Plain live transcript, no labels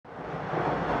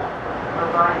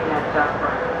Spadina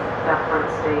Dufferin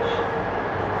Station.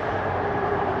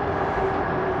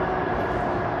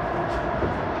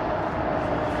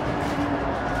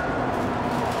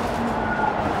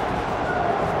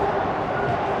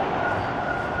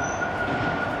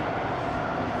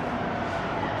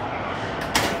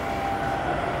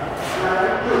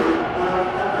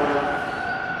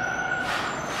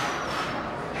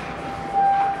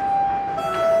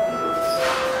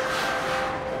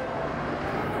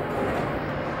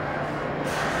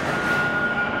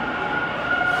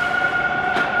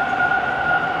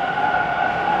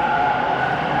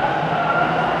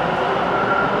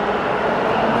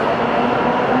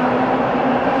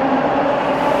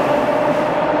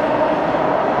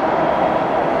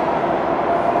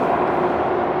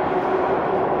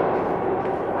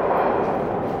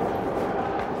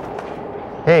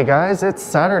 Hey guys, it's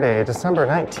Saturday, December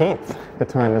 19th. The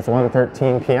time is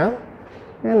 1:13 p.m.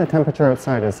 and the temperature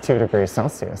outside is 2 degrees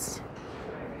Celsius.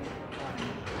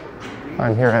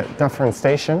 I'm here at Dufferin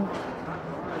Station,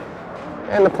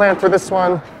 and the plan for this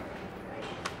one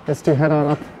is to head on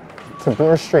up to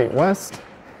Bloor Street West,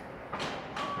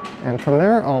 and from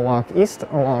there I'll walk east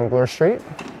along Bloor Street.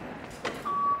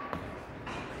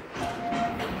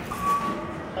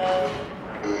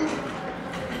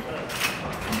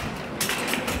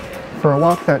 For a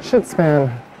walk that should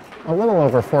span a little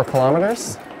over 4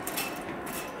 kilometers,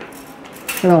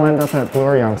 and I'll end up at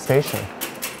Bloor-Yonge Station.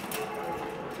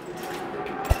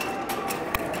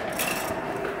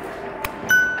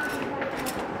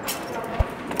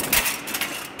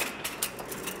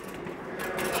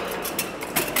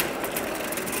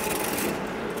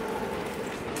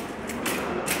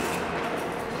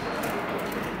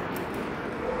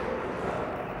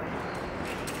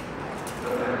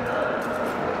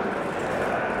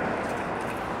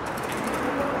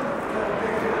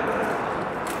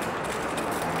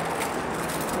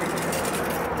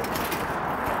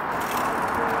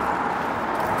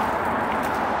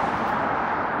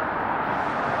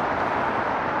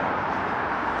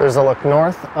 There's a look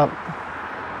north up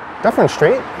Dufferin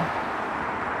Street.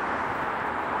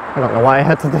 I don't know why I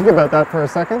had to think about that for a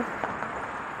second.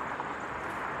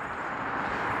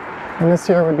 And this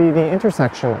here would be the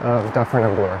intersection of Dufferin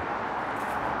and Bloor.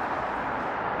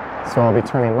 So I'll be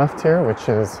turning left here, which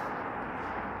is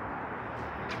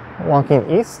walking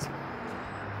east.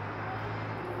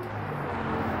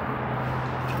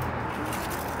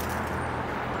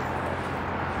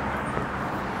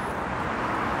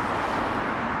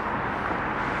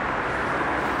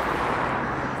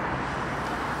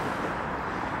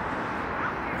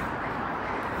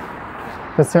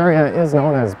 This area is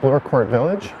known as Bloorcourt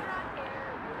Village,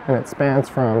 and it spans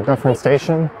from Dufferin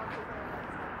Station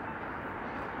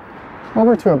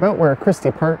over to about where Christie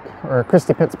Park, or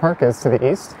Christie Pitts Park, is to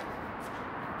the east.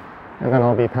 And then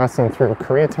I'll be passing through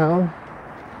Koreatown,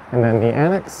 and then the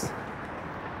Annex,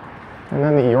 and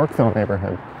then the Yorkville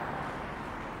neighborhood.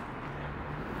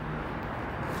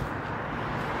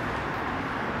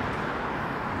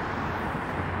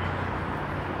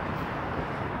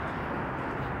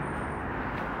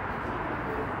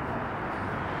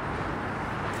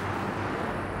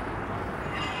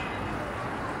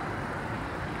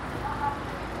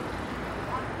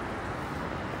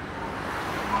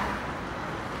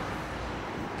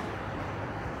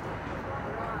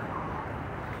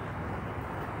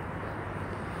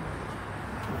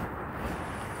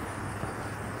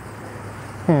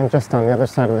 And just on the other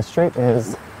side of the street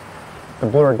is the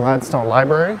Bloor Gladstone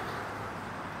Library.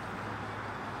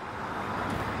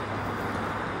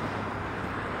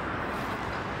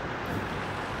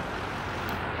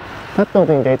 That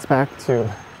building dates back to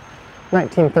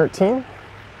 1913.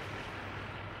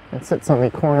 It sits on the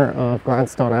corner of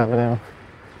Gladstone Avenue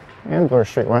and Bloor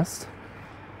Street West.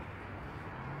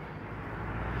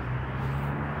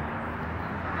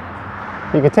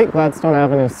 You could take Gladstone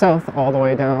Avenue south all the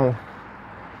way down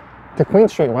to Queen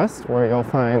Street West, where you'll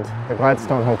find the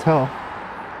Gladstone Hotel.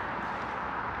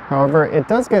 However, it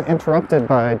does get interrupted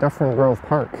by Dufferin Grove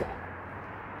Park.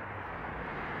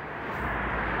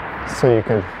 So you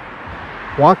could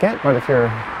walk it, but if you're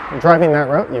driving that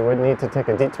route, you would need to take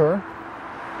a detour.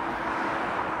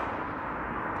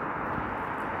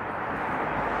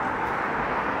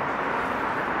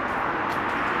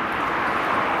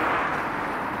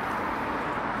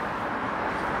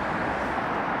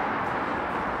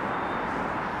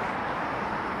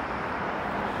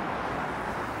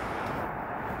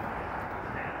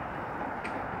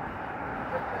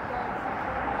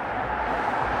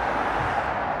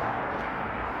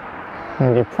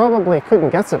 And you probably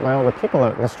couldn't guess it by all the people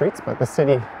out in the streets, but the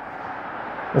city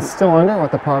is still under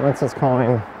what the province is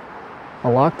calling a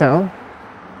lockdown.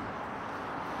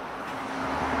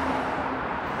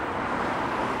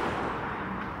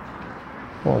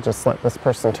 We'll just let this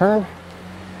person turn.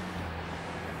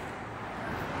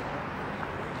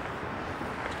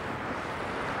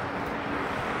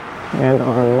 And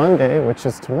on Monday, which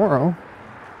is tomorrow,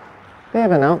 they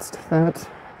have announced that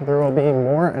there will be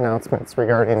more announcements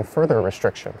regarding further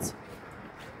restrictions.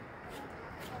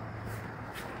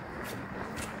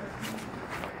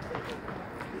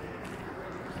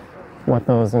 What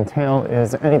those entail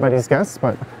is anybody's guess,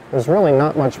 but there's really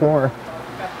not much more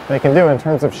they can do in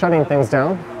terms of shutting things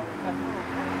down.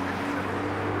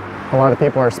 A lot of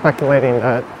people are speculating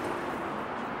that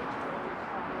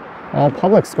all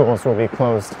public schools will be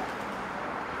closed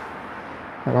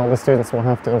and all the students will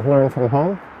have to learn from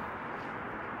home.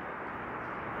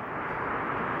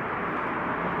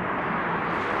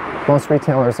 Most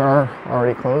retailers are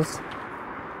already closed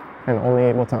and only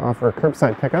able to offer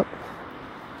curbside pickup.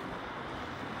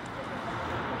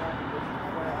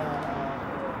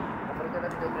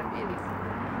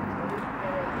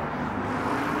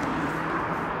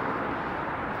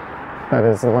 That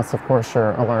is, unless of course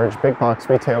you're a large big box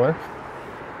retailer.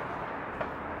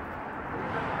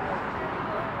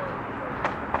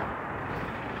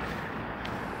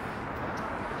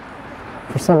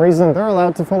 For some reason, they're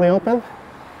allowed to fully open.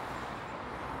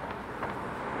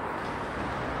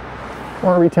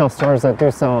 Or retail stores that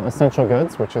do sell essential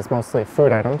goods, which is mostly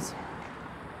food items.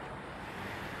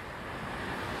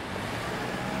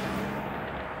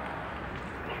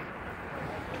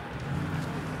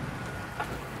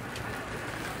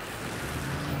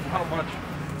 How much?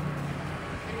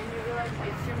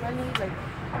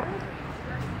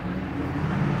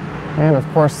 And of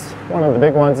course, one of the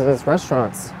big ones is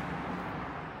restaurants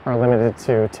are limited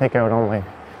to takeout only.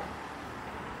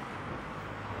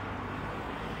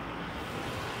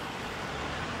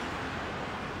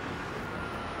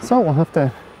 So we'll have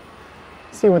to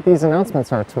see what these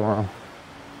announcements are tomorrow.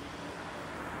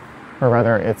 Or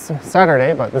rather, it's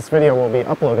Saturday, but this video will be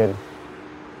uploaded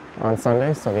on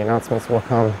Sunday, so the announcements will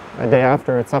come a day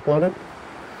after it's uploaded.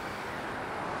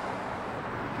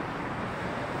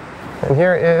 And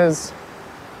here is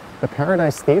the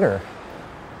Paradise Theater.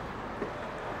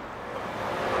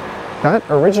 That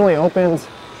originally opened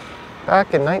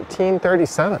back in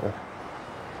 1937.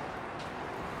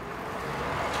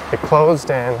 It closed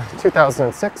in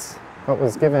 2006, but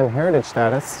was given heritage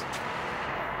status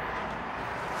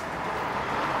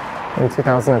in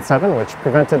 2007, which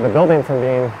prevented the building from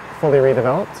being fully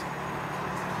redeveloped.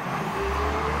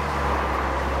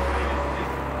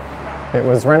 It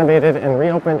was renovated and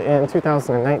reopened in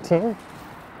 2019.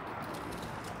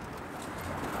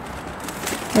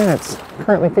 And it's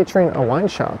currently featuring a wine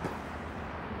shop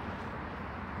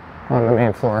on the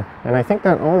main floor. And I think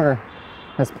that owner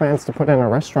has plans to put in a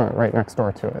restaurant right next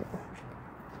door to it.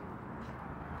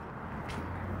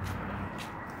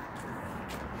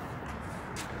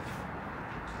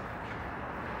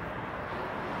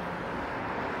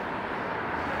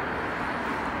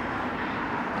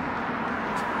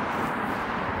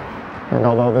 And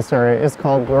although this area is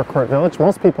called Bloorcourt Village,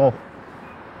 most people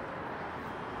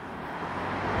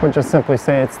would just simply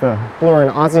say it's the Bloor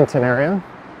and Ossington area,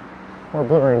 or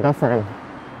Bloor and Dufferin,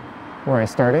 where I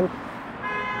started.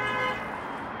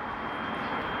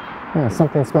 Yeah,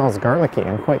 something smells garlicky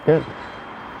and quite good.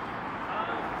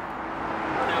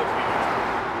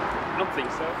 I don't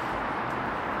think so.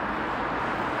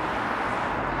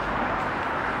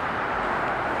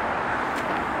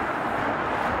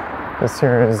 This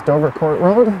here is Dovercourt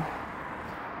Road.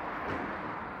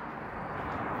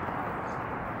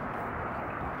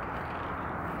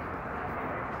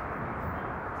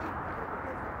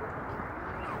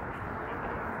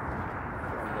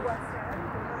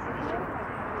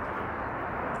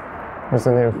 There's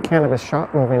a new cannabis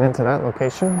shop moving into that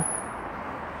location.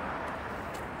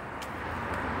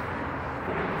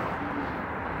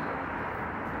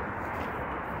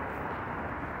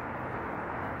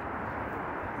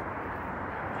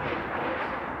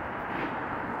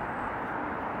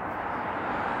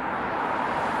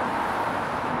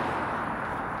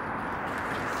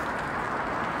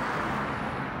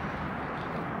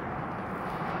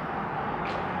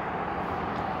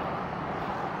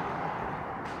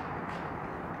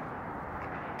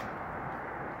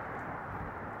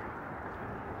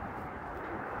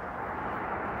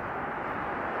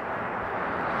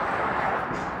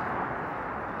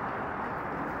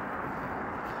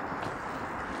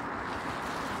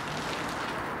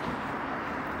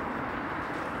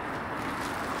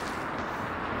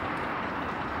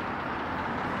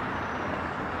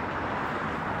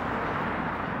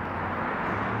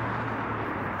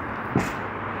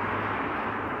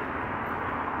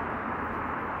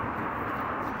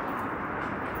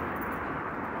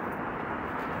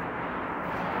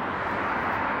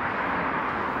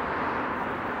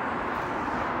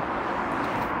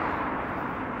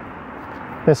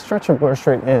 This stretch of Bloor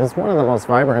Street is one of the most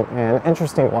vibrant and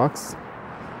interesting walks,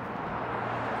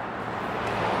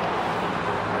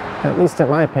 at least in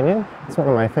my opinion. It's one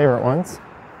of my favorite ones.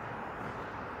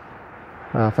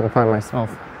 I often find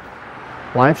myself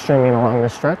live streaming along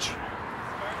this stretch.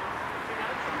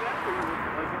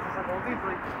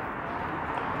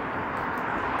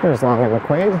 Here's Long and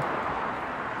McQuaid,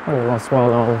 one of the most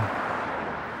well-known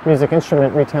music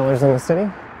instrument retailers in the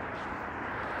city.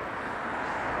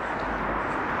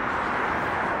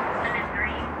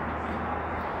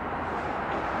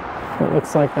 It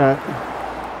looks like that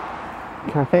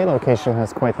cafe location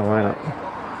has quite the lineup.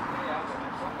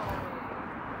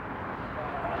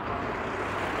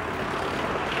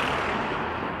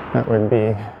 That would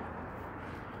be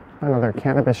another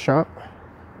cannabis shop.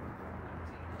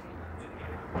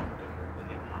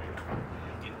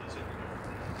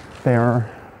 They are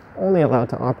only allowed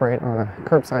to operate on a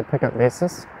curbside pickup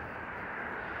basis.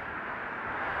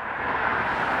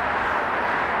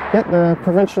 Yet the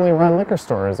provincially run liquor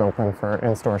store is open for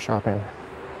in-store shopping.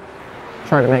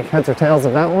 Try to make heads or tails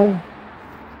of that one.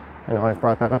 I know I've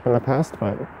brought that up in the past,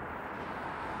 but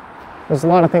there's a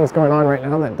lot of things going on right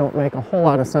now that don't make a whole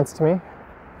lot of sense to me.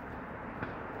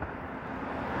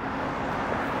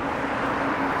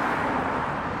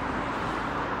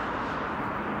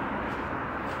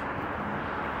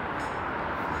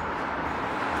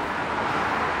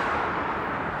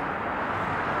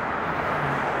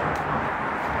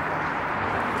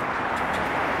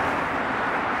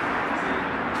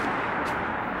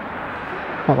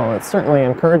 Although it's certainly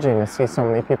encouraging to see so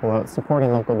many people out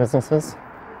supporting local businesses.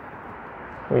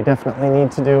 We definitely need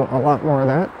to do a lot more of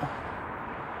that.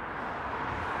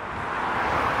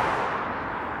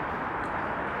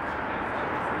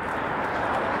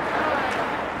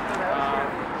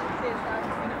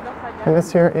 And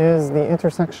this here is the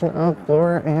intersection of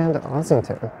Bloor and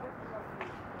Ossington.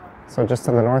 So just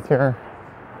to the north here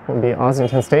would be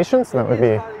Ossington Station, so that would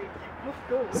be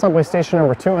subway station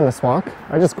number 2 in this walk.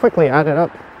 I just quickly added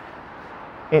up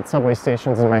 8 subway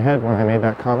stations in my head when I made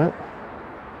that comment.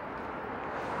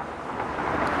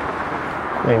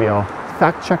 Maybe I'll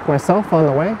fact check myself on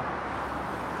the way.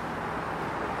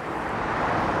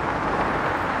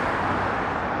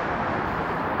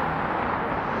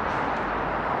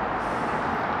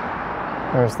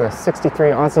 There's the 63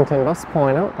 Ossington bus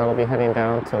pulling out. That'll be heading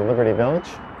down to Liberty Village.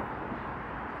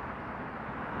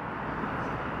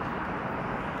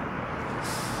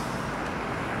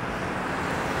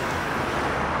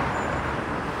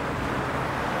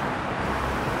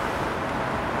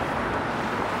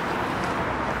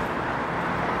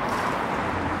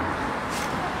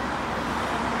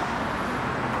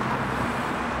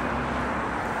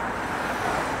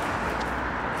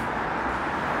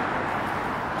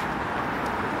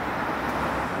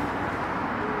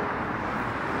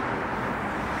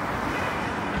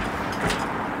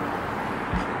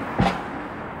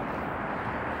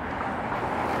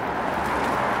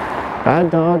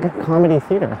 Bad Dog Comedy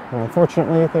Theatre.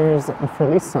 Unfortunately, there's a for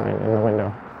lease sign in the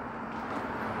window.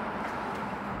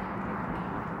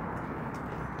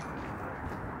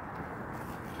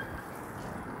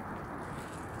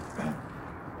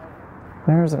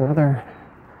 There's another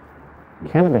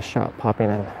cannabis shop popping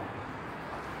in.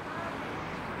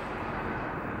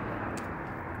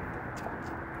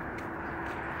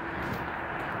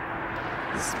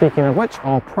 Speaking of which,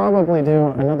 I'll probably do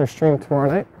another stream tomorrow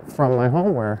night from my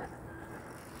home where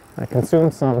I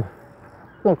consume some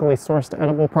locally sourced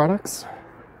edible products.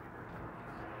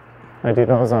 I do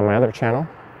those on my other channel.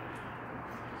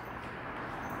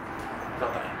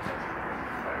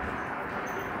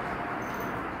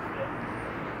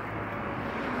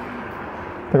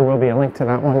 There will be a link to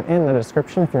that one in the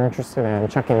description if you're interested in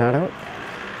checking that out.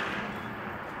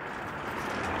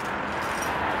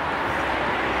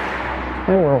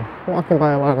 And we're walking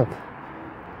by a lot of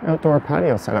outdoor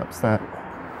patio setups that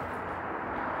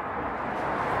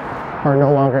are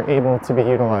no longer able to be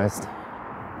utilized.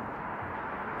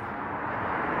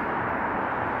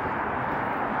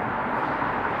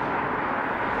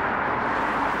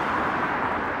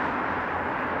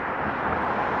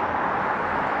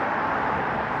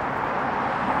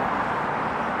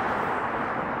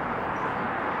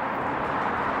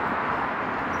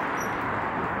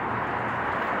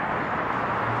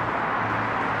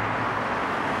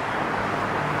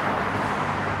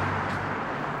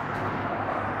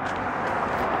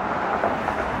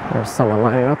 There's someone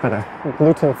lining up at a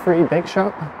gluten-free bake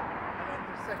shop. And then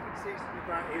the second season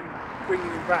about him bringing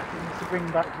him back and to bring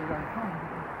him back to his own home.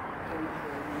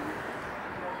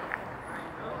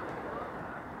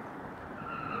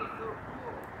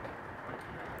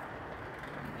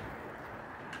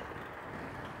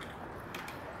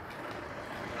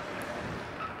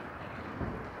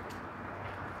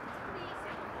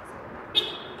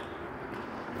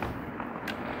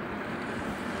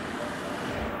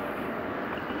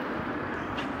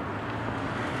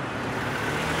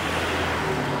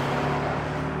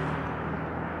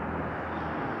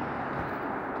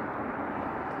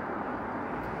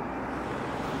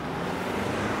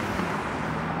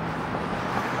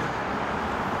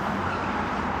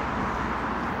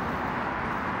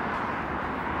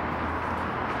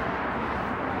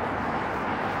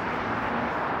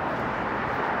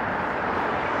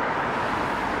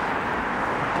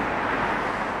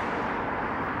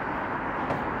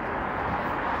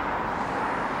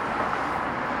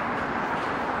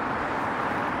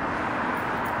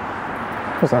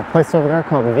 There's a place over there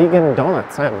called Vegan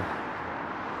Donuts. I've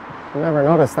never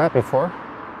noticed that before.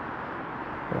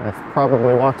 I've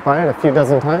probably walked by it a few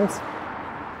dozen times.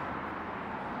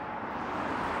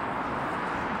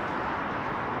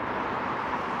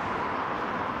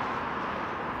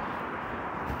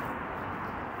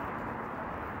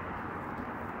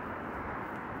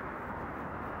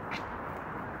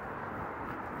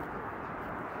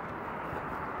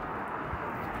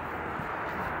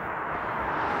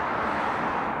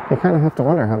 You kind of have to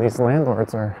wonder how these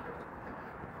landlords are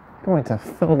going to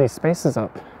fill these spaces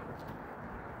up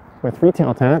with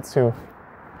retail tenants who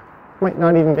might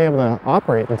not even be able to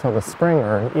operate until the spring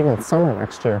or even summer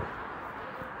next year.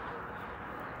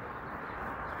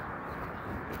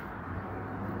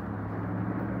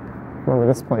 Remember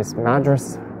this place,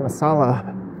 Madras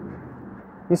Masala,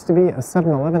 used to be a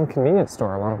 7-Eleven convenience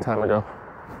store a long time ago.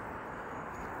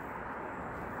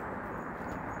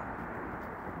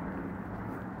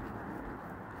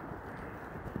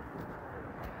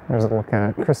 There's a look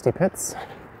at Christie Pits.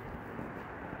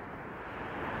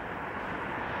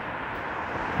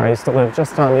 I used to live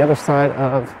just on the other side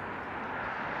of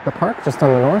the park, just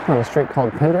on the north, on a street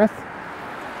called Pendrith.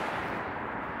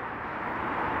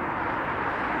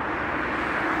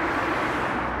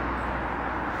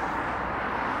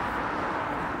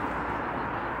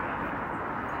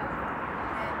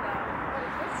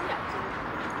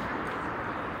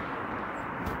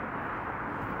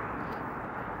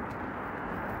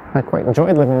 I quite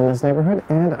enjoyed living in this neighborhood,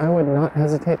 and I would not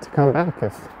hesitate to come back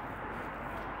if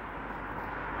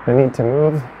the need to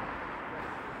move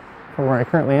from where I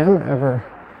currently am ever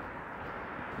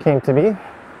came to be.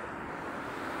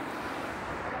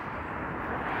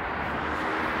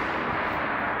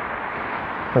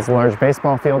 There's a large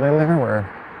baseball field in there where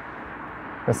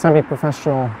the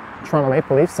semi-professional Toronto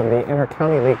Maple Leafs of the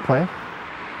Inter-County League play.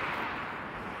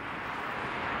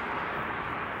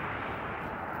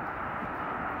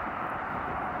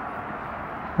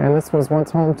 And this was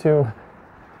once home to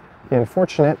the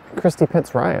unfortunate Christie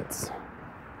Pits riots.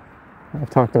 I've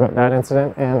talked about that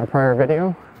incident in a prior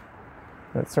video.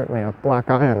 It's certainly a black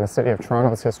eye on the city of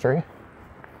Toronto's history.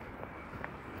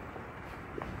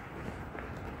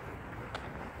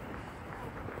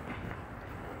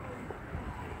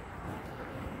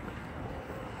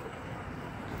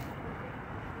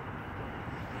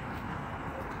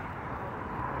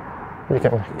 You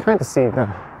can kind of see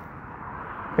the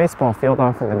baseball field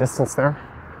off in the distance there.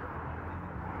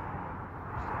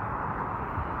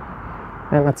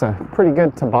 And that's a pretty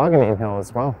good tobogganing hill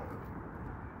as well.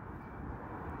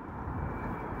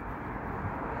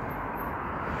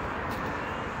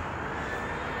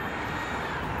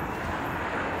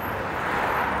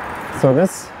 So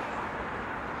this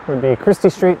would be Christie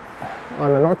Street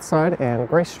on the north side and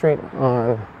Grace Street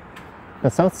on the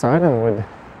south side, and would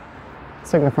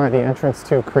signify the entrance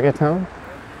to Koreatown.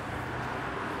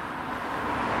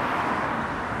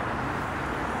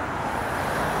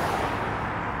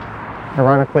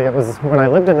 Ironically, it was when I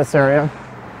lived in this area,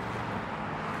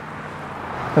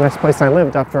 the next place I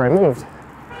lived after I moved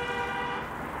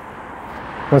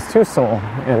was to Seoul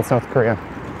in South Korea.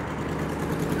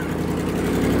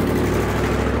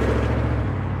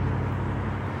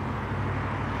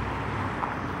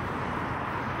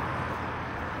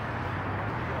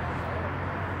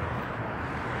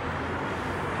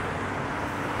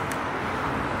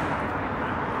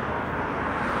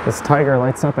 This tiger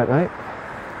lights up at night.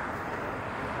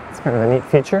 Kind of a neat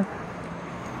feature.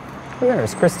 And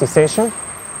there's Christie Station.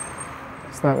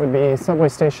 So that would be subway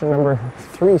station number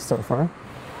 3 so far.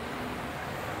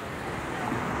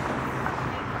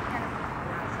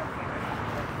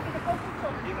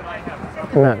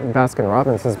 And that Baskin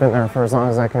Robbins has been there for as long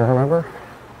as I can remember.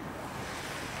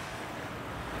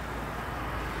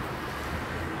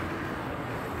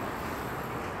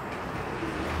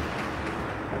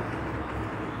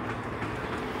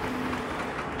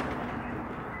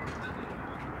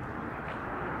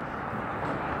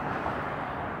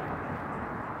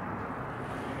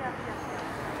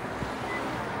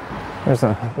 There's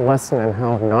a lesson in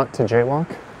how not to jaywalk.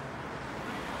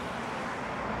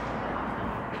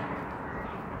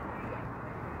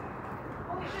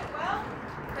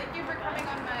 Thank you for coming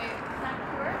on my snack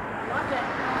tour. Loved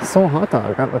it. Seoul hot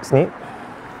dog, that looks neat.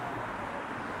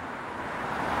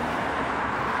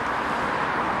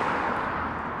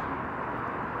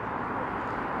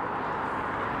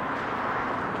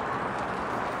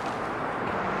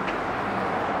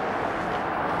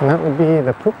 And that would be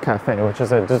the Pook Cafe, which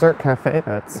is a dessert cafe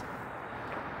that's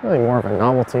really more of a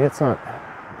novelty. It's not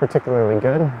particularly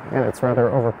good, and it's rather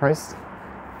overpriced.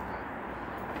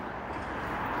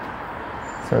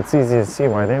 So it's easy to see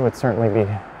why they would certainly be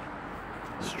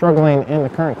struggling in the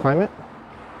current climate.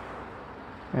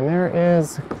 And there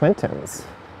is Clinton's.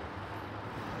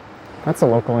 That's a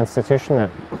local institution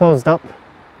that closed up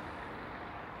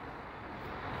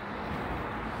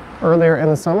earlier in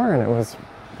the summer, and it was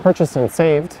purchased and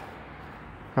saved.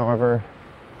 However,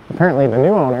 apparently the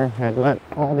new owner had let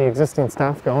all the existing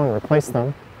staff go and replaced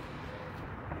them.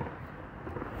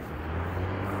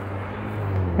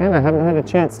 And I haven't had a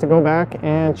chance to go back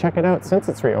and check it out since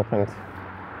it's reopened.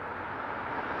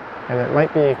 And it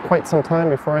might be quite some time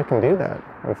before I can do that,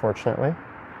 unfortunately.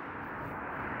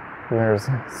 And there's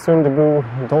Sundabu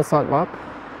Dolsat Bop,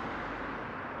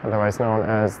 otherwise known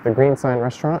as the Green Sign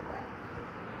Restaurant.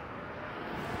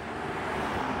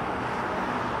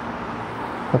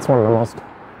 That's one of the most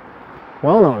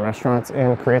well-known restaurants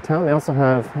in Koreatown. They also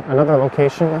have another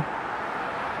location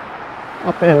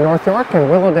up in North York in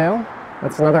Willowdale.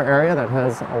 That's another area that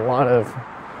has a lot of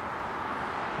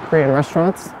Korean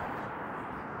restaurants.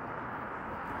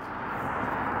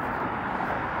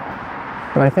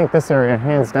 But I think this area,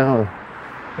 hands down,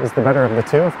 is the better of the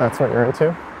two, if that's what you're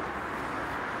into.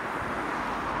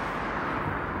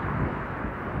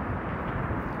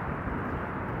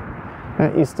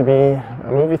 That used to be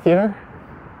a movie theater.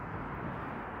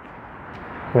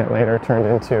 And it later turned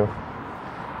into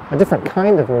a different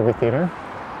kind of movie theater.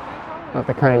 Not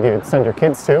the kind you'd send your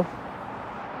kids to.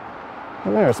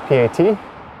 And there's PAT.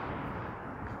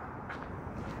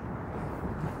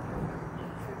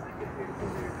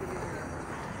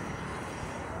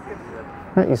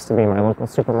 That used to be my local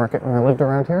supermarket when I lived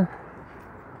around here.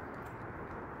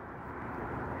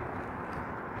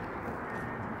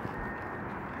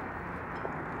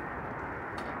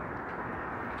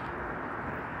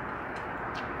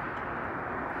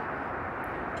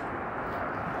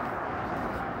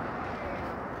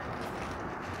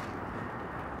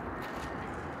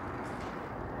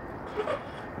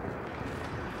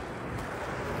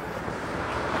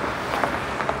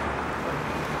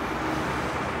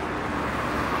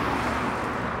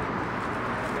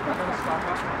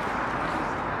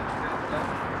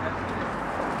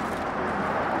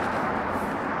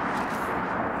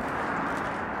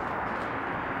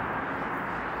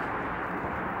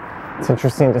 It's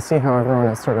interesting to see how everyone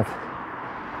is sort of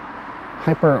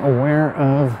hyper aware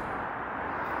of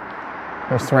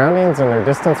their surroundings and their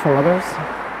distance from others.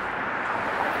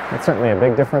 That's certainly a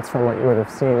big difference from what you would have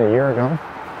seen a year ago.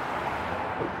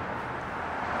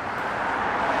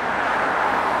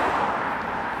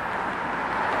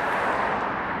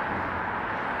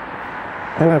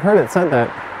 And I've heard it said that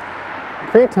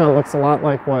Koreatown looks a lot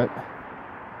like what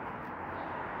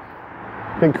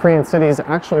big Korean cities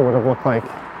actually would have looked like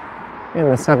in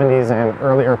the 70s and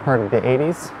earlier part of the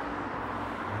 80s.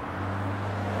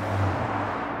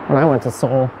 When I went to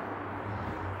Seoul,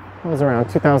 it was around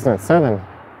 2007. And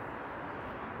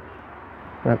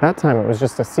at that time it was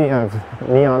just a sea of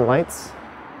neon lights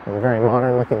and very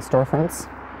modern looking storefronts.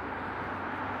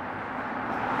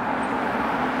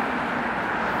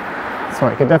 So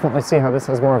I could definitely see how this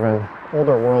has more of an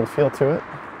older world feel to it.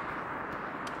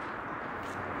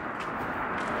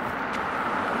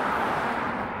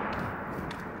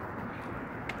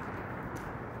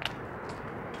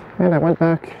 And I went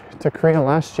back to Korea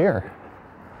last year.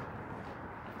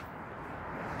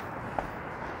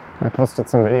 I posted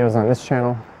some videos on this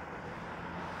channel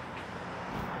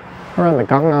around the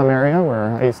Gangnam area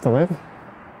where I used to live,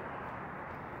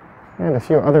 and a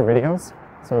few other videos.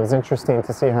 So it was interesting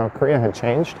to see how Korea had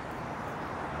changed.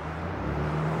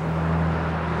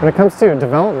 When it comes to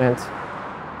development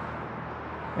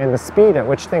and the speed at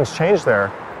which things change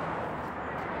there,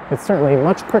 it's certainly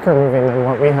much quicker moving than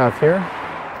what we have here.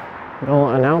 They'll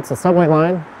announce a subway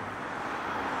line,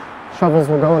 shovels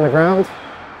will go in the ground,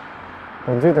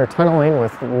 they'll do their tunneling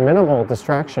with minimal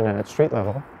distraction at street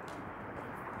level.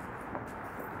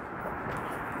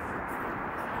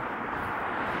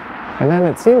 And then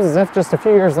it seems as if just a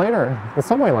few years later, the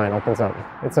subway line opens up.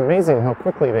 It's amazing how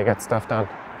quickly they get stuff done.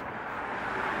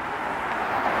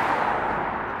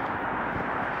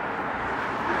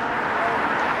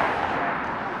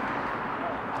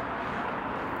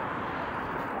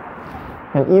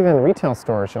 And even retail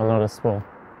stores, you'll notice, will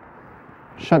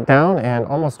shut down, and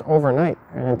almost overnight,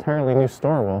 an entirely new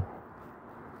store will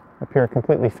appear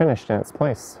completely finished in its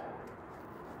place.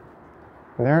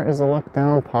 There is a look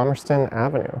down Palmerston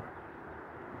Avenue,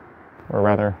 or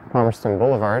rather Palmerston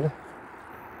Boulevard.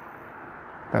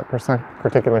 That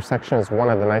particular section is one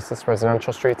of the nicest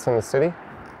residential streets in the city.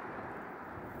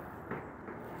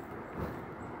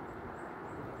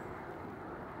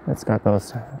 It's got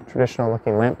those traditional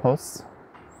looking lampposts.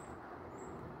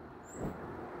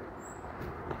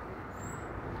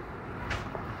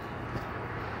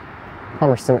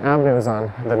 Palmerston Avenue is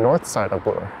on the north side of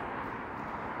Bloor.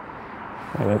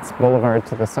 And it's Boulevard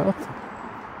to the south.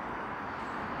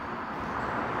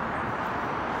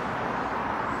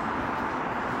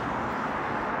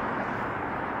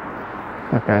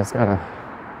 That guy's got a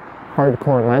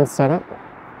hardcore lens setup.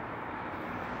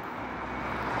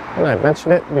 And I've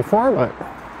mentioned it before, but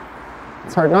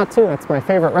it's hard not to. That's my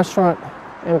favorite restaurant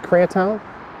in Koreatown,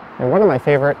 and one of my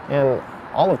favorite in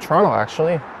all of Toronto,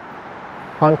 actually.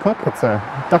 Han Cook. It's a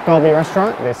duck galbi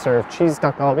restaurant. They serve cheese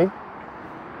duck galbi.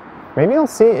 Maybe I'll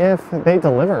see if they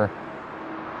deliver.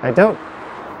 I doubt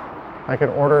I could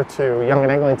order to Yonge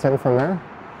and Eglinton from there,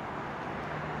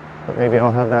 but maybe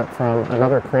I'll have that from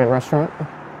another Korean restaurant.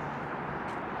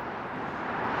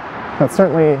 That's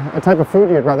certainly a type of food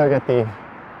you'd rather get the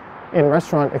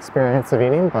in-restaurant experience of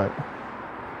eating, but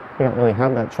we don't really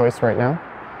have that choice right now.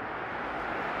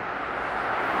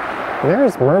 And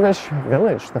there's Mirvish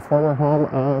Village, the former home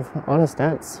of Honest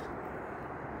Ed's,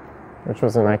 which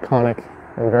was an iconic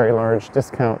and very large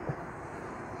discount,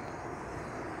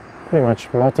 pretty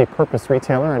much multi-purpose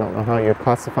retailer. I don't know how you'd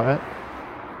classify it.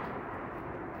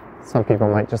 Some people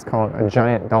might just call it a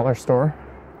giant dollar store.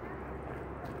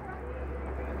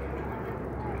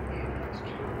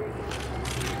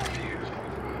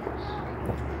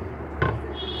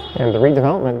 And the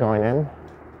redevelopment going in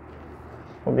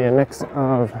will be a mix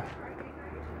of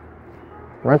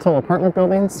rental apartment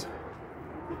buildings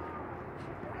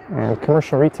and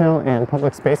commercial retail and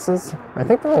public spaces. I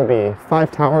think there will be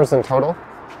 5 towers in total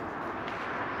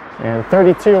and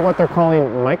 32 of what they're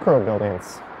calling micro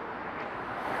buildings.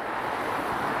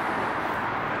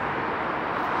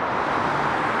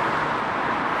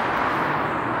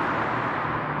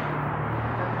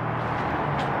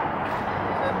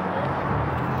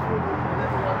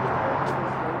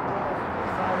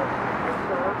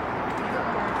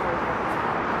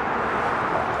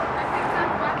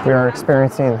 We are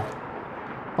experiencing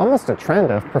almost a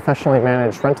trend of professionally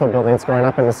managed rental buildings going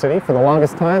up in the city. For the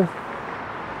longest time,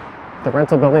 the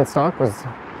rental building stock was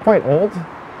quite old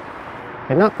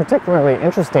and not particularly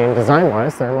interesting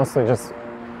design-wise. They're mostly just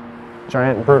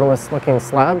giant brutalist-looking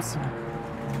slabs.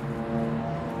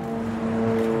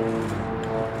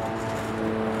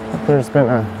 But there's been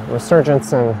a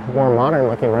resurgence in more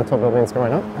modern-looking rental buildings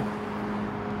going up.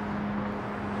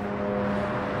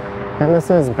 And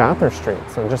this is Bathurst Street,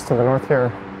 so just to the north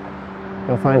here,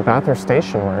 you'll find Bathurst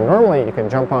Station, where normally you can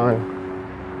jump on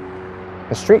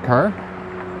the streetcar.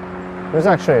 There's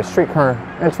actually a streetcar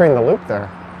entering the loop there,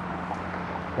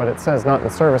 but it says not in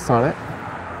service on it.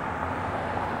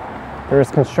 There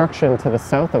is construction to the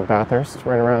south of Bathurst,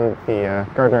 right around the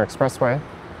Gardner Expressway.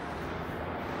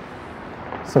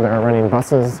 So they are running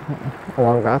buses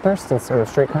along Bathurst instead of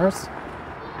streetcars.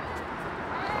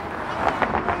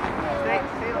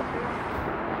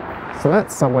 So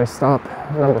that's subway stop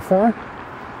number 4.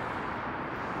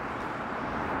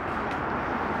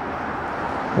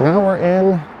 Now we're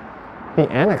in the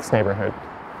Annex neighborhood,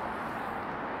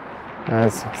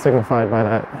 as signified by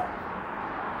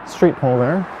that street pole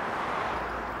there.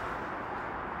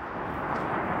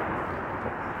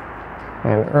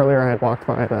 And earlier I had walked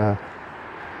by the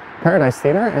Paradise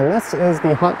Theatre, and this is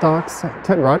the Hot Docs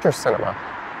Ted Rogers Cinema.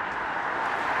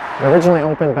 It originally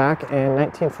opened back in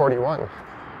 1941.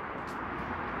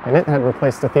 And it had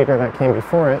replaced a theater that came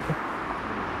before it.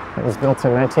 It was built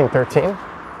in 1913.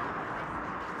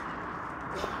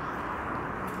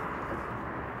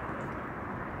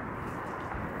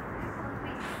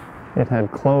 It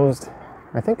had closed,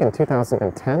 I think, in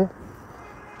 2010.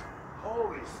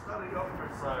 Holy study up for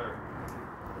sire.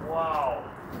 Wow.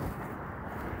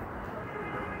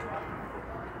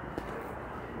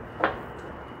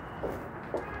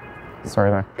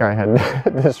 Sorry, that guy had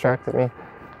distracted me.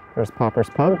 There's Popper's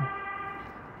Pub,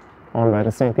 owned by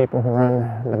the same people who run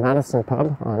the Madison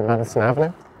Pub on Madison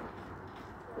Avenue.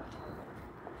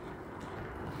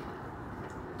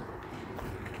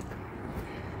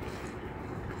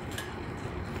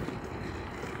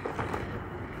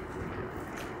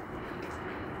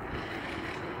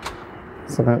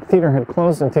 So that theater had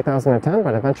closed in 2010,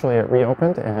 but eventually it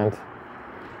reopened, and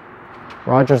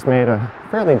Rogers made a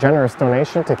fairly generous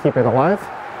donation to keep it alive,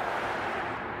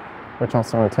 which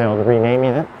also entailed renaming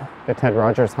it the Ted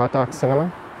Rogers Hot Dog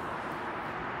Cinema.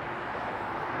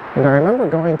 And I remember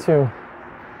going to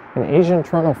an Asian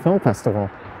Toronto Film Festival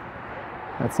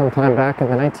at some time back in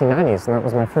the 1990s, and that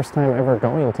was my first time ever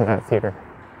going to that theater.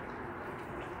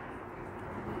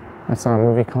 I saw a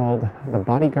movie called The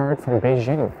Bodyguard from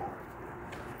Beijing.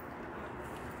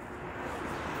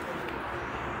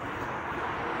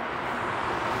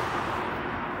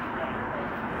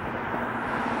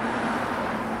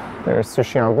 There's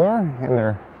Sushi on Bloor in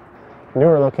their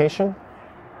newer location.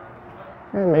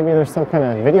 And maybe there's some kind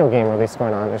of video game release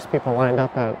going on. There's people lined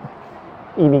up at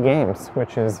EB Games,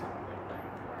 which is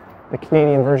the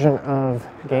Canadian version of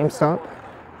GameStop.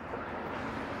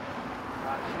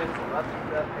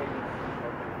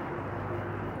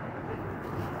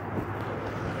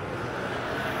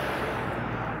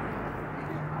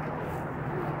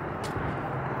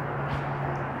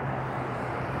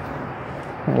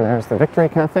 And there's the Victory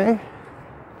Cafe.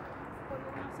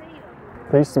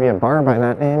 There used to be a bar by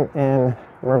that name in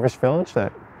Bloorcourt Village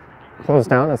that closed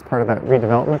down as part of that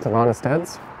redevelopment of Honest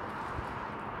Ed's.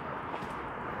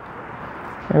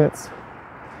 And it's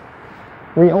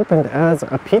reopened as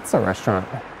a pizza restaurant,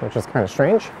 which is kind of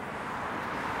strange.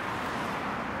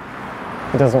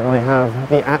 It doesn't really have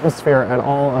the atmosphere at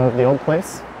all of the old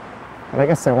place, but I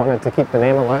guess they wanted to keep the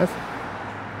name alive.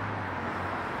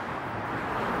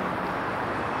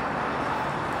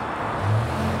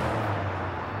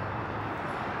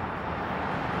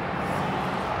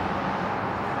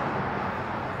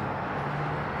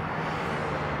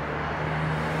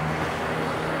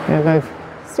 And I've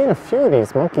seen a few of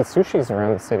these monkey sushis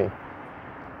around the city.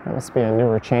 That must be a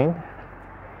newer chain.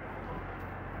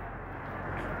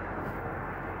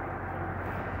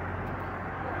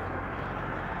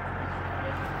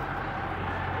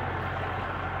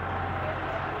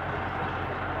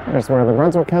 There's where the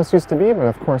Brunswick House used to be, but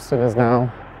of course it is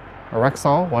now a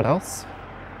Rexall. What else?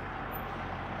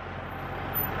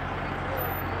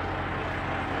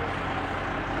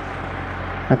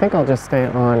 I think I'll just stay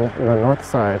on the north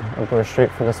side of Bloor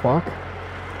Street for this walk.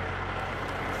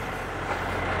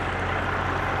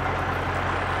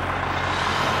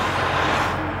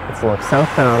 Let's look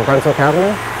south down Brunswick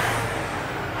Avenue.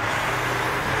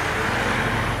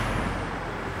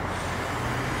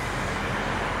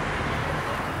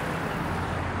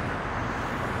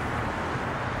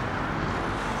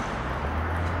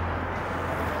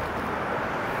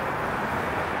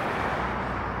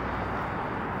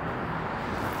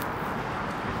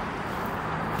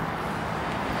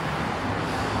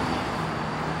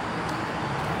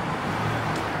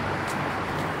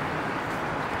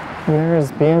 And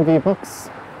there's B&V Books.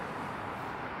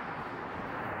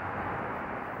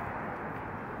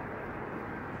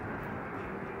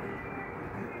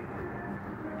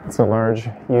 It's a large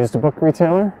used book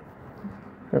retailer.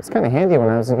 It was kind of handy when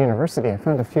I was in university. I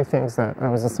found a few things that I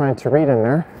was assigned to read in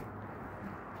there.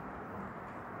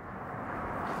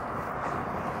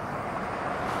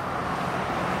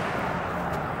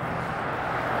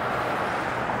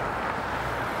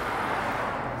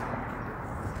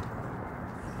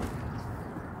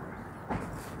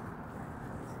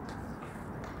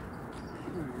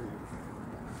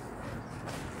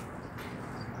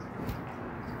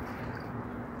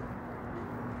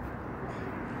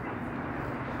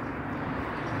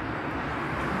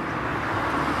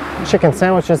 Chicken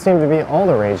sandwiches seem to be all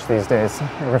the rage these days,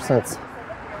 ever since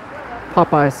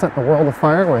Popeye set the world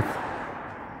afire with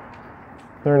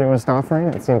their newest offering.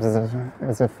 It seems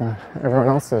as if everyone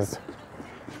else is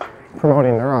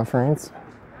promoting their offerings.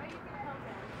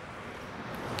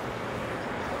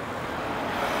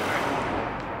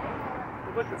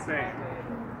 Look the same.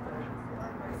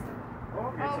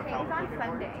 Okay, he's on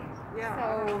Sunday.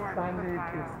 Yeah. So Sunday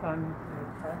to Sunday.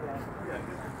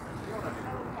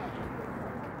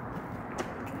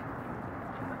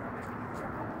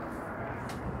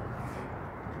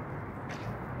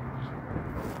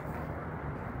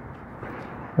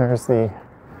 There's the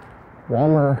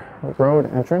Walmer Road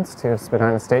entrance to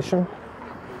Spadina Station.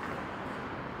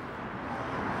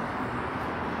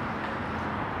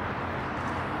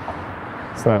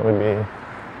 So that would be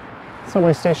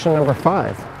subway station number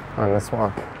 5 on this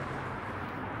walk.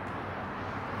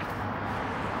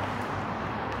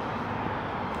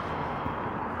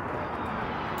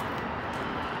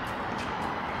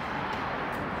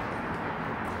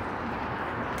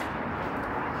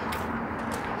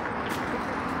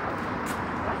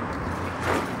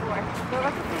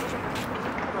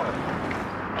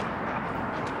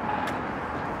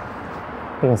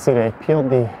 You can see they peeled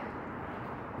the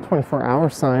 24-hour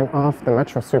sign off the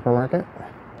Metro supermarket.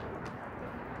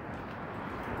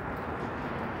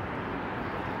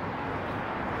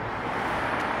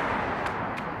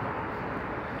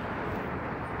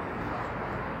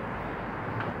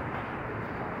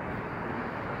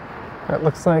 It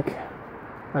looks like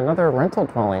another rental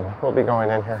dwelling will be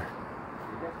going in here.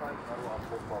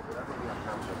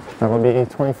 That will be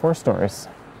 24 stories.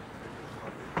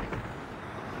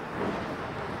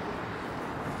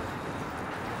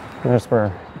 There's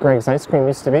where Greg's Ice Cream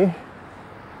used to be.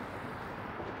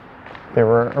 They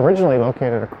were originally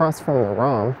located across from the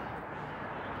ROM,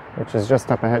 which is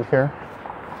just up ahead here.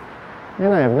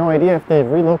 And I have no idea if they've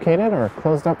relocated or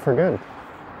closed up for good.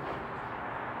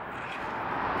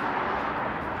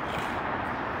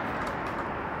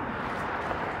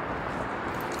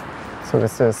 So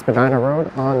this is Spadina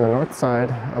Road on the north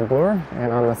side of Bloor,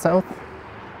 and on the south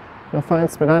you'll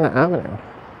find Spadina Avenue.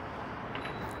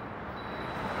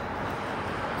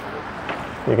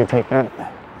 You can take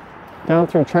that down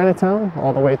through Chinatown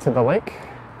all the way to the lake.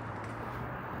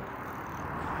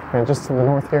 And just to the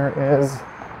north here is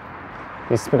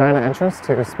the Spadina entrance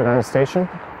to Spadina Station,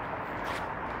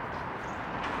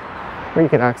 where you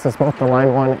can access both the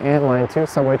Line 1 and Line 2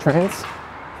 subway trains.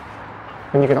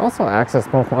 And you can also access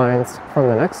both lines from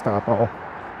the next stop. I'll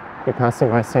be passing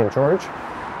by St. George,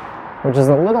 which is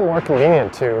a little more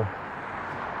convenient to,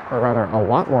 or rather a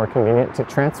lot more convenient to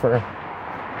transfer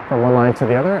from one line to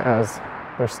the other, as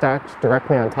they're stacked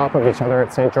directly on top of each other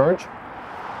at St. George.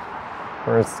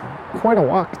 Whereas quite a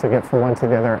walk to get from one to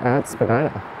the other at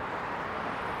Spadina.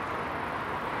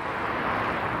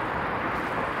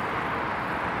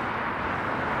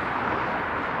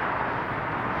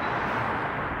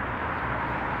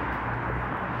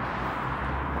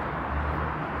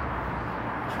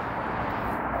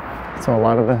 So a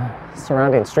lot of the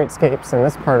surrounding streetscapes in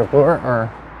this part of Bloor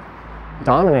are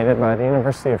dominated by the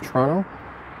University of Toronto.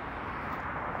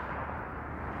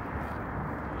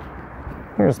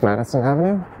 Here's Madison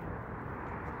Avenue.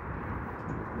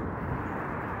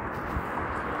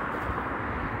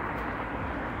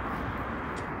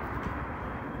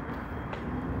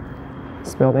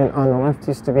 This building on the left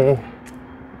used to be,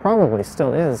 probably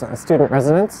still is, a student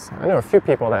residence. I know a few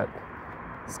people that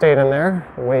stayed in there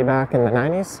way back in the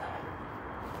 90s.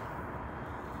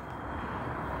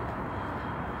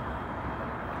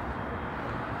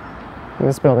 And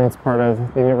this building is part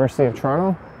of the University of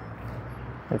Toronto.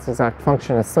 Its exact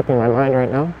function is slipping my mind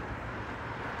right now.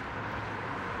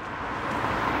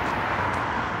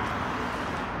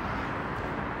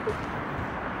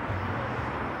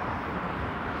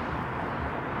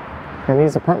 And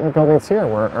these apartment buildings here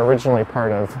were originally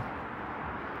part of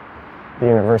the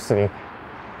university.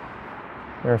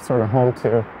 They're sort of home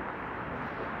to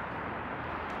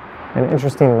an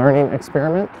interesting learning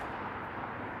experiment.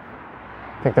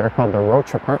 I think they're called the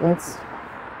Roach Apartments.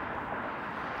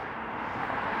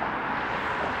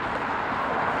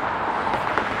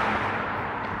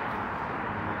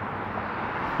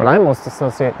 What I most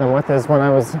associate them with is when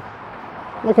I was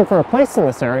looking for a place in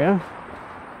this area,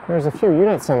 there's a few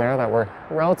units in there that were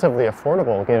relatively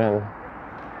affordable given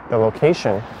the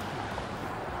location.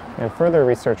 And further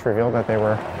research revealed that they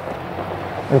were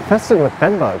infested with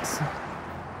bed bugs.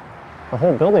 The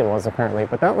whole building was, apparently,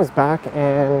 but that was back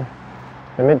in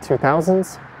the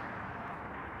mid-2000s.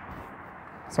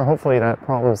 So hopefully that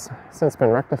problem's since been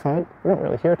rectified. We don't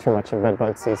really hear too much of bed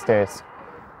bugs these days.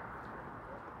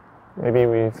 Maybe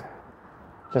we've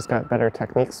just got better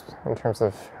techniques in terms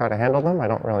of how to handle them. I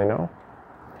don't really know.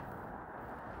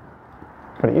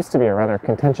 But it used to be a rather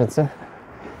contentious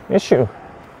issue.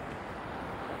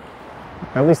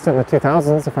 At least in the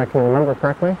 2000s, if I can remember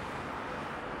correctly.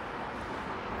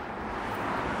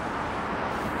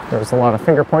 There was a lot of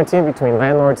finger pointing between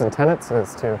landlords and tenants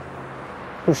as to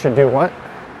who should do what.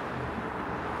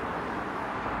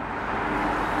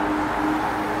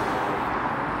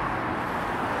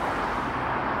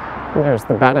 And there's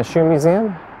the Bata Shoe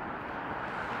Museum.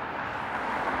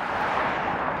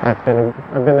 I've been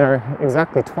there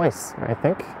exactly twice, I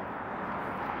think.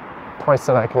 Twice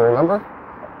that I can remember.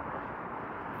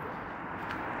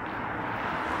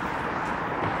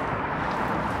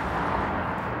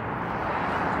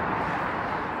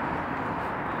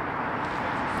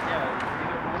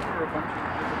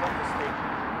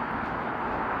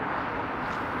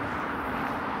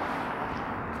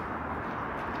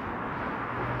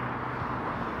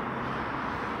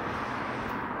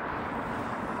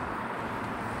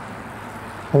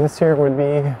 And this here would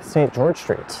be St. George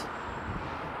Street.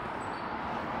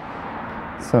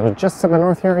 So just to the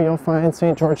north here, you'll find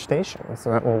St. George Station.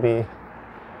 So that will be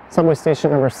subway station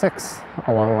number 6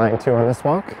 along line 2 on this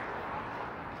walk.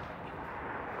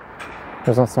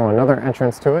 There's also another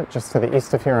entrance to it just to the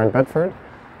east of here on Bedford,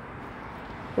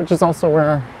 which is also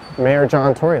where Mayor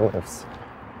John Tory lives.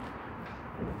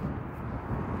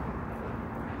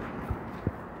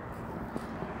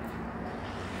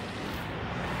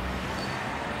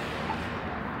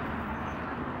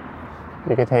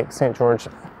 You could take St. George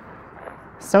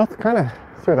south, kind of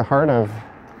through the heart of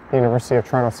the University of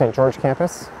Toronto St. George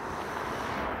campus.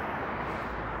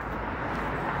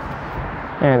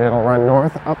 And it'll run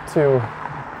north up to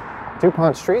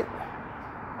DuPont Street.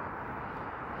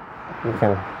 You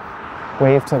can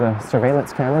wave to the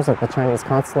surveillance cameras at the Chinese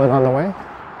consulate on the way.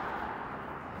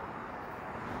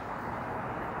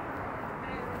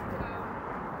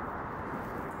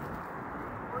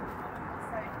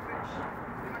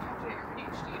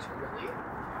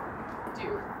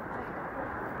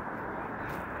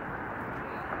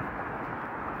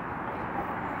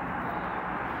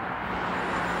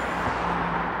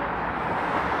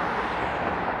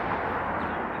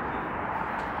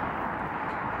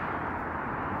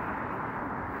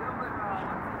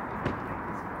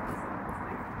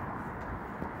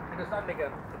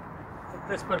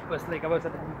 This purpose, like I was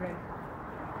at the Ukraine.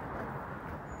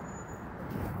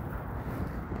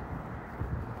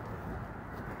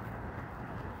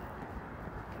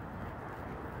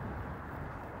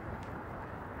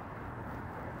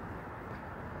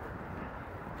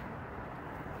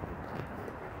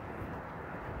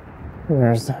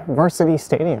 There's Varsity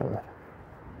Stadium,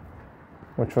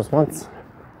 which was once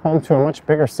home to a much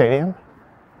bigger stadium.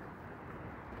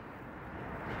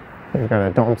 You've got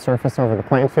a domed surface over the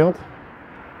playing field.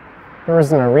 There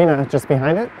is an arena just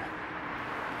behind it.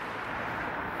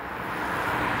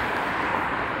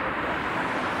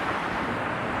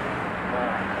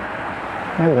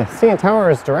 And the CN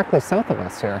Tower is directly south of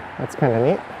us here. That's kind of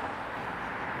neat.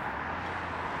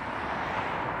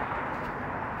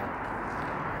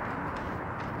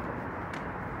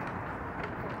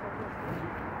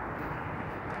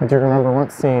 I do remember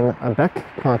once seeing a Beck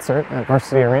concert at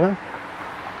Varsity Arena.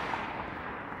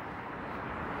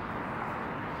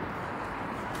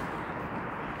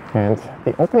 And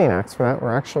the opening acts for that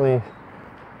were actually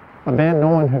a band no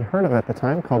one had heard of at the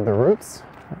time called The Roots,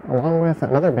 along with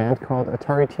another band called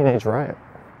Atari Teenage Riot.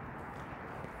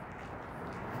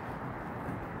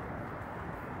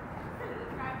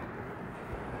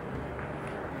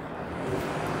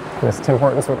 This Tim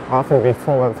Hortons would often be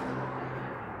full of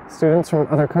students from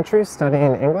other countries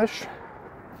studying English.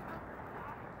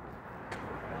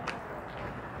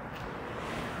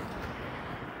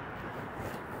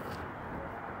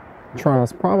 Toronto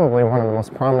is probably one of the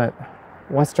most prominent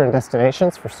Western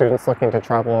destinations for students looking to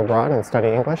travel abroad and study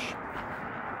English.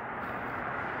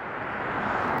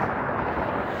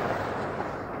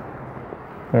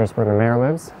 There's where the mayor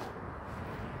lives.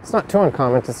 It's not too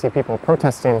uncommon to see people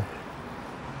protesting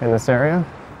in this area.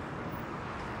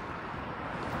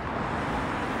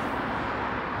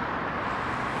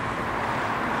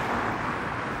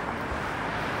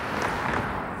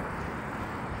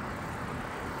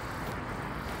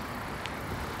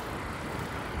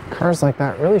 Cars like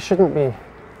that really shouldn't be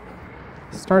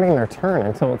starting their turn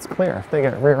until it's clear. If they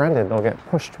get rear-ended, they'll get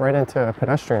pushed right into a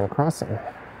pedestrian crossing.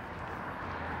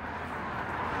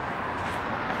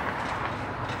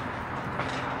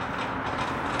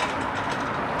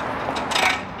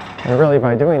 And really,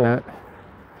 by doing that,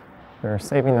 they're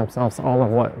saving themselves all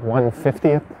of what,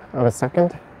 1/50th of a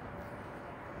second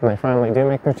when they finally do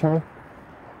make their turn.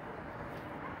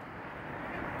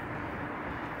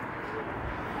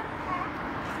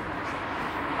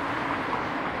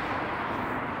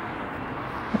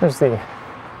 There's the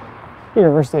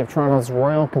University of Toronto's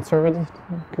Royal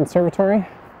Conservatory.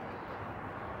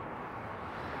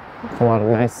 A lot of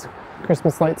nice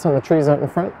Christmas lights on the trees out in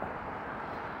front.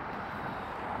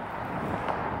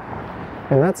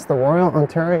 And that's the Royal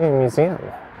Ontario Museum.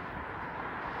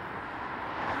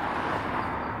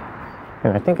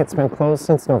 And I think it's been closed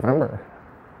since November.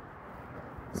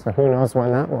 So who knows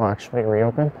when that will actually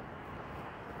reopen.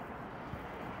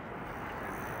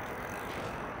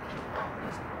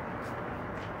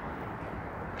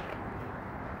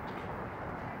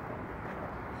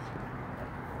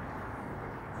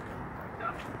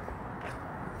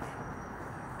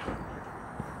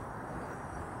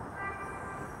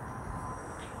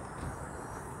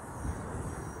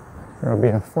 There will be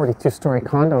a 42-story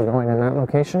condo going in that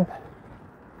location.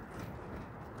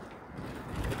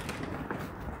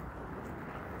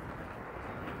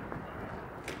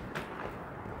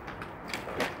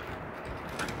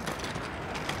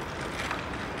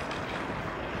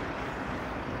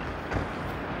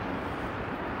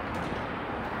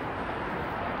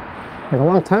 And a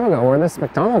long time ago, where this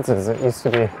McDonald's is, it used to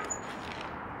be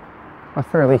a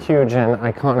fairly huge and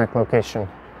iconic location.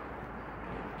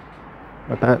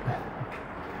 But that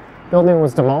building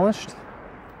was demolished,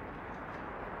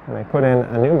 and they put in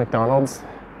a new McDonald's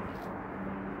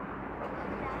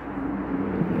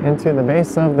into the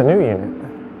base of the new unit.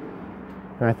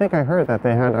 And I think I heard that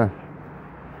they had a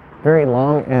very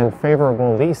long and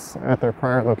favorable lease at their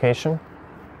prior location.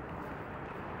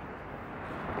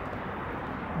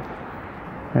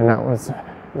 And that was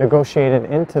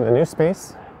negotiated into the new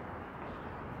space.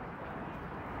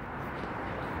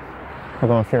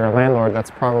 Although if you're a landlord,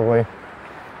 that's probably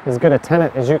as good a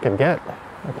tenant as you could get.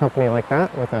 A company like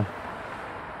that with a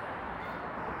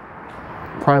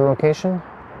prime location.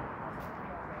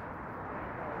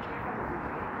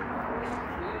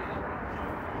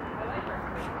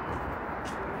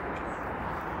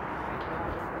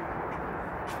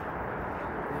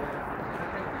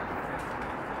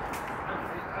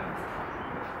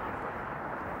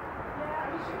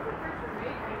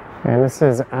 And this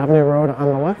is Avenue Road on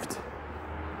the left.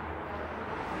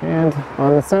 And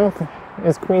on the south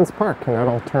is Queen's Park, and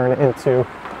that'll turn into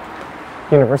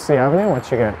University Avenue once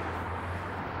you get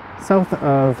south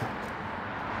of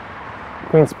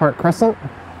Queen's Park Crescent.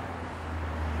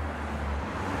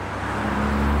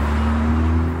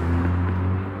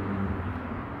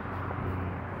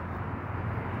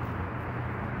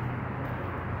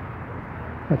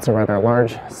 It's a rather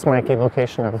large, swanky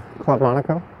location of Club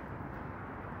Monaco.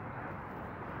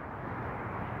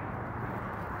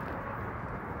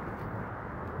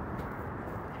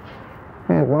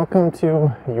 And welcome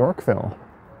to Yorkville.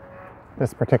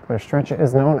 This particular stretch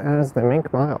is known as the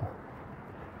Mink Mile.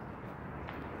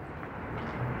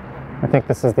 I think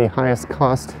this is the highest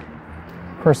cost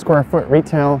per square foot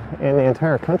retail in the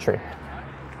entire country.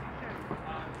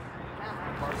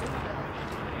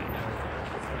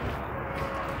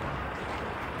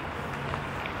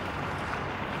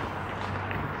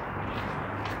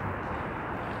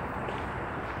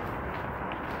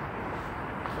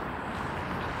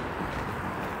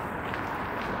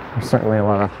 There's certainly a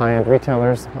lot of high-end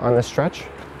retailers on this stretch.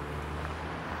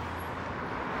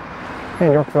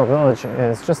 And Yorkville Village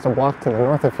is just a block to the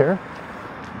north of here,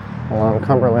 along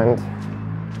Cumberland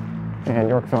and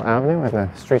Yorkville Avenue and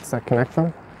the streets that connect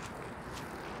them.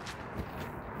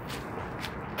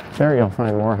 There you'll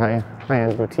find more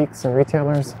high-end boutiques and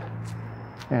retailers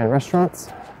and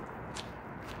restaurants.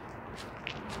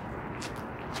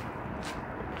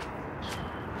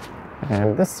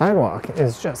 And this sidewalk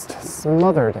is just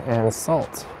smothered in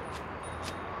salt.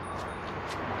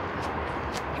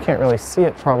 You can't really see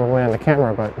it probably on the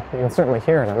camera, but you can certainly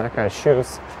hear it on that guy's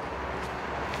shoes.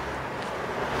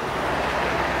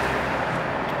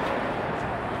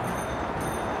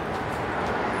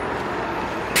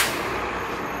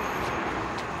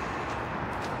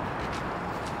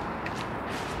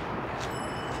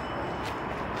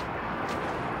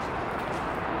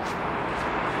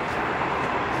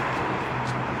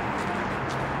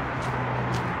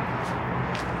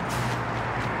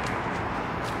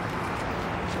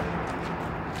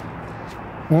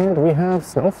 And we have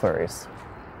snow flurries.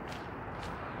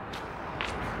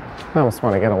 I almost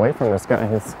want to get away from this guy.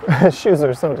 His shoes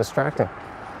are so distracting.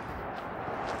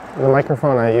 The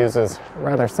microphone I use is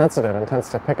rather sensitive and tends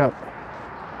to pick up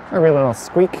every little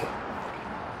squeak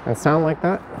and sound like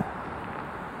that.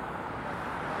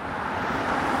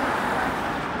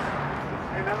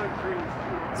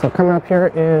 So coming up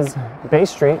here is Bay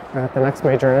Street at the next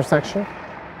major intersection.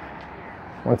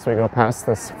 Once we go past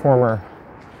this former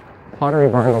Pottery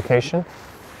Barn location.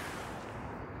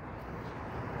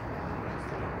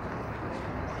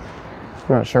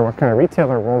 I'm not sure what kind of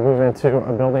retailer will move into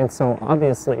a building so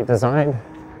obviously designed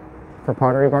for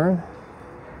Pottery Barn.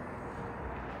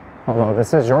 Although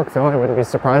this is Yorkville, I wouldn't be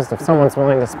surprised if someone's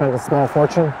willing to spend a small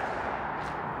fortune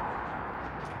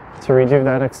to redo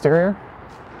that exterior.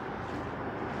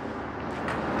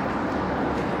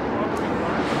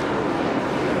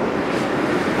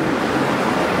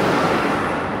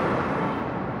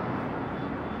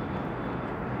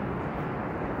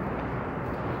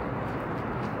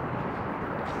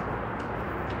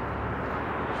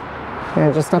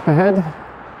 And just up ahead,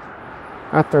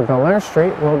 after Bel Air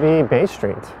Street, will be Bay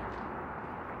Street.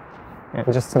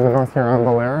 And just to the north here on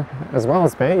Bel Air, as well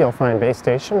as Bay, you'll find Bay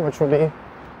Station, which will be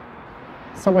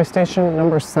subway station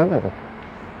number 7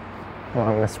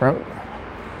 along this route.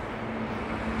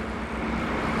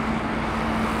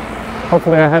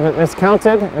 Hopefully I haven't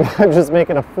miscounted, and I'm just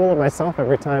making a fool of myself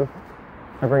every time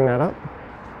I bring that up.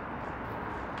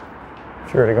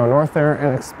 If you were to go north there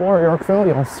and explore Yorkville,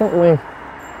 you'll certainly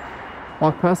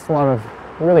walk past a lot of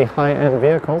really high-end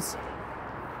vehicles.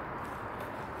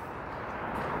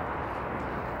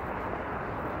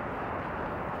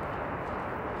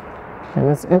 And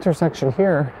this intersection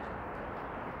here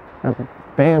at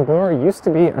Bay and Bloor used to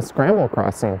be a scramble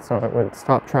crossing, so it would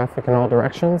stop traffic in all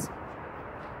directions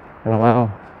and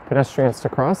allow pedestrians to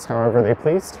cross however they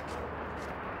pleased.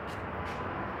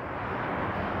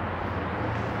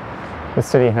 The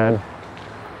city had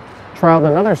trialed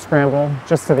another scramble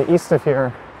just to the east of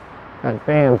here at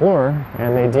Bay and Bloor,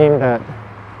 and they deemed that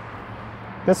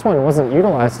this one wasn't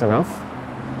utilized enough,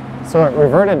 so it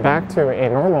reverted back to a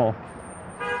normal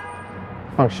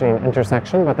functioning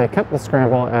intersection, but they kept the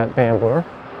scramble at Bay and Bloor.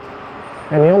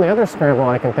 And the only other scramble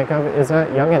I can think of is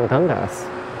at Yonge and Dundas.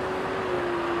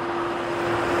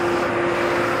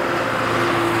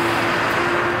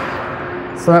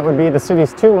 So that would be the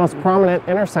city's two most prominent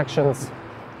intersections,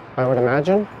 I would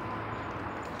imagine,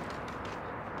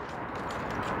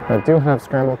 that do have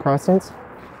scramble crossings.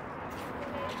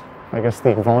 I guess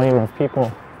the volume of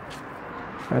people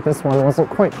at this one wasn't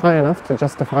quite high enough to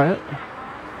justify it.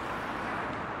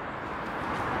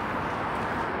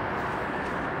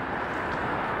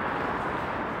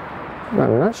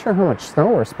 I'm not sure how much snow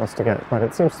we're supposed to get, but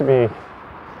it seems to be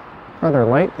rather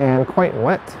light and quite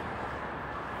wet.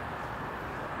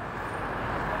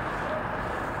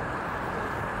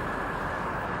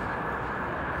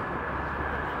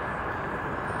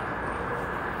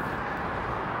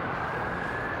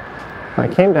 I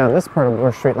came down this part of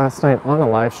Bloor Street last night on a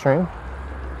live stream,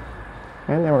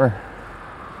 and they were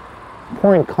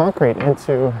pouring concrete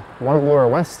into 1 Bloor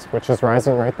West, which is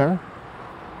rising right there.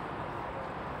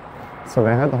 So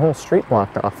they had the whole street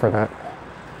blocked off for that.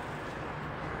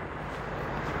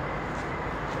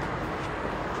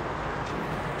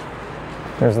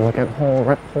 There's a look at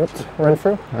Holt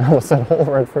Renfrew. I almost said Holt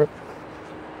Renfrew.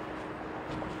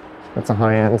 That's a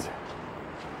high-end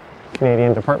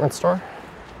Canadian department store.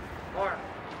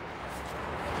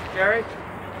 Jerry?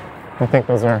 I think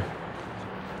those are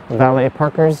valet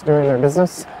parkers doing their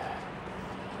business.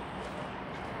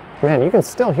 Man, you can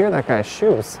still hear that guy's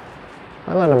shoes.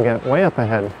 I let him get way up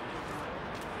ahead.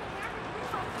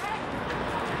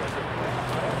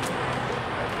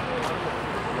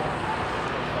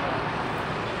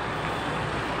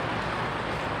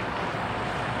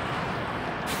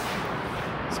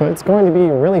 So it's going to be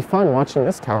really fun watching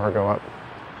this tower go up.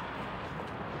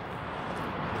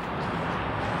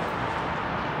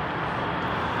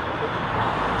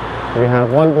 We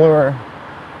have 1 Bloor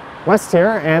West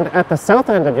here, and at the south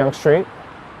end of Yonge Street,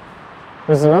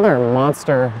 there's another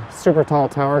monster, super tall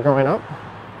tower going up.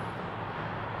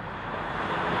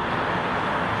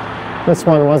 This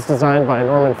one was designed by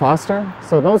Norman Foster,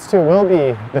 so those two will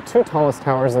be the 2 tallest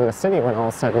towers in the city when all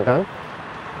is said and done.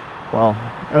 Well,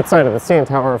 outside of the CN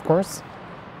Tower, of course.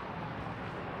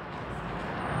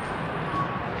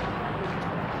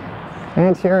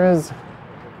 And here is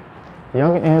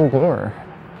Yonge and Bloor.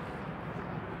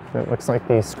 It looks like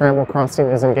the scramble crossing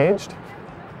is engaged.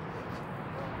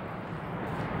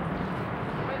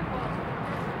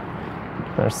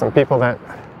 There's some people that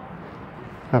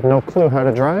have no clue how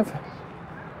to drive.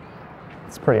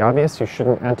 It's pretty obvious you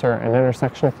shouldn't enter an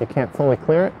intersection if you can't fully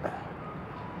clear it.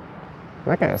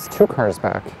 That guy has 2 cars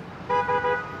back.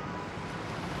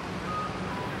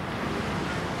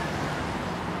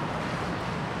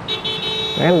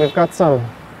 And we've got some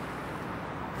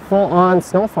full-on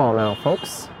snowfall now,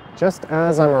 folks, just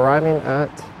as I'm arriving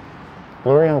at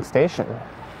Bloor-Yonge Station,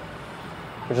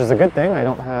 which is a good thing. I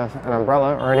don't have an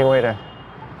umbrella or any way to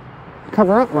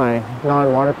cover up my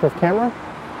non-waterproof camera.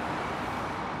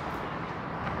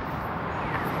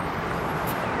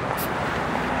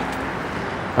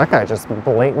 That guy just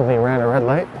blatantly ran a red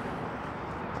light.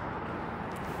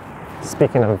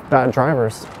 Speaking of bad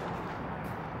drivers.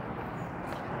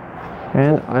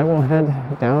 And I will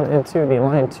head down into the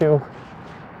line 2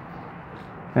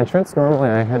 entrance. Normally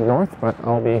I head north, but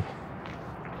I'll be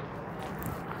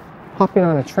hopping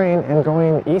on a train and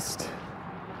going east.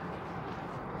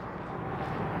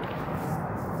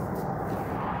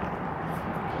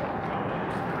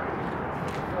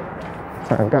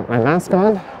 So I've got my mask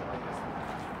on.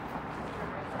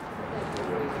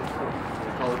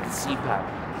 Call it the CPAP.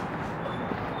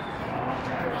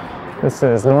 This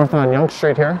is north on Yonge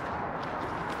Street here.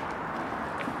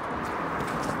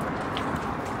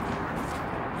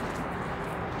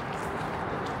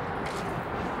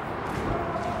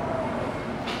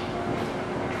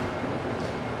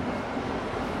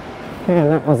 And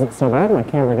that wasn't so bad. My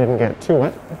camera didn't get too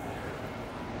wet.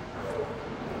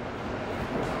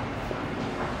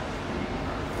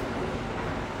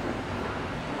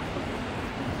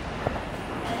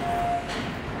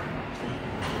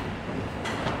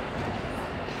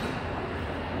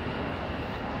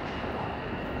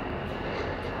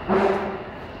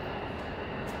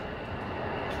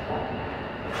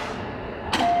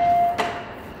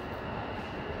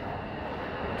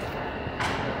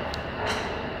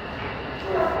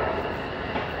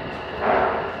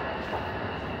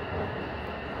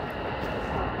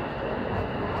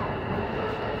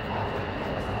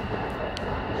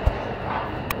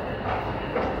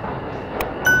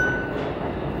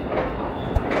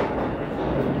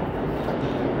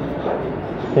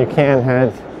 You can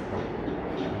head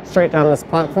straight down this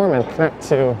platform and connect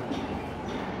to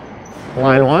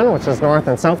Line 1, which is north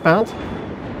and southbound.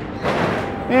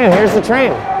 And here's the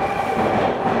train.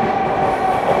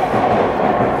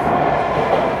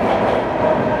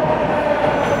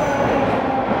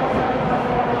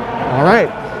 All right.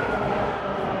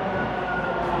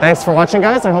 Thanks for watching,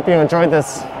 guys. I hope you enjoyed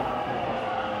this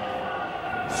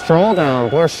stroll down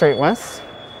Bloor Street West,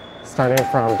 starting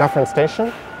from Dufferin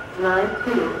Station. Line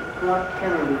 2, North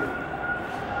Kennedy.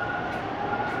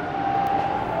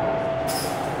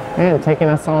 And taking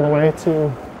us all the way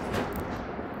to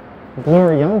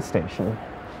Bloor-Yonge Station.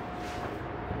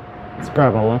 Let's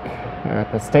grab a look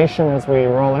at the station as we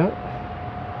roll out.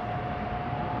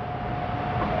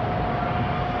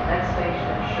 Next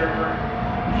station, Sherburne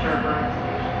Station.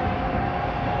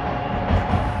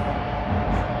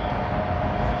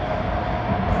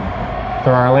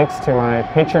 There are links to my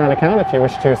Patreon account if you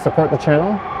wish to support the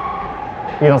channel.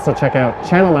 You can also check out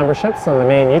channel memberships on the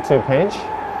main YouTube page.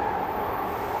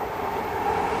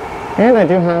 And I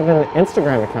do have an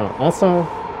Instagram account. Also,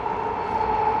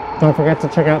 don't forget to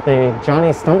check out the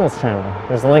Johnny Stumbles channel.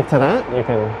 There's a link to that. You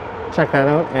can check that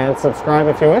out and subscribe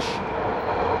if you wish.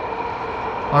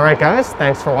 Alright guys,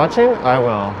 thanks for watching. I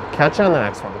will catch you on the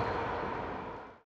next one.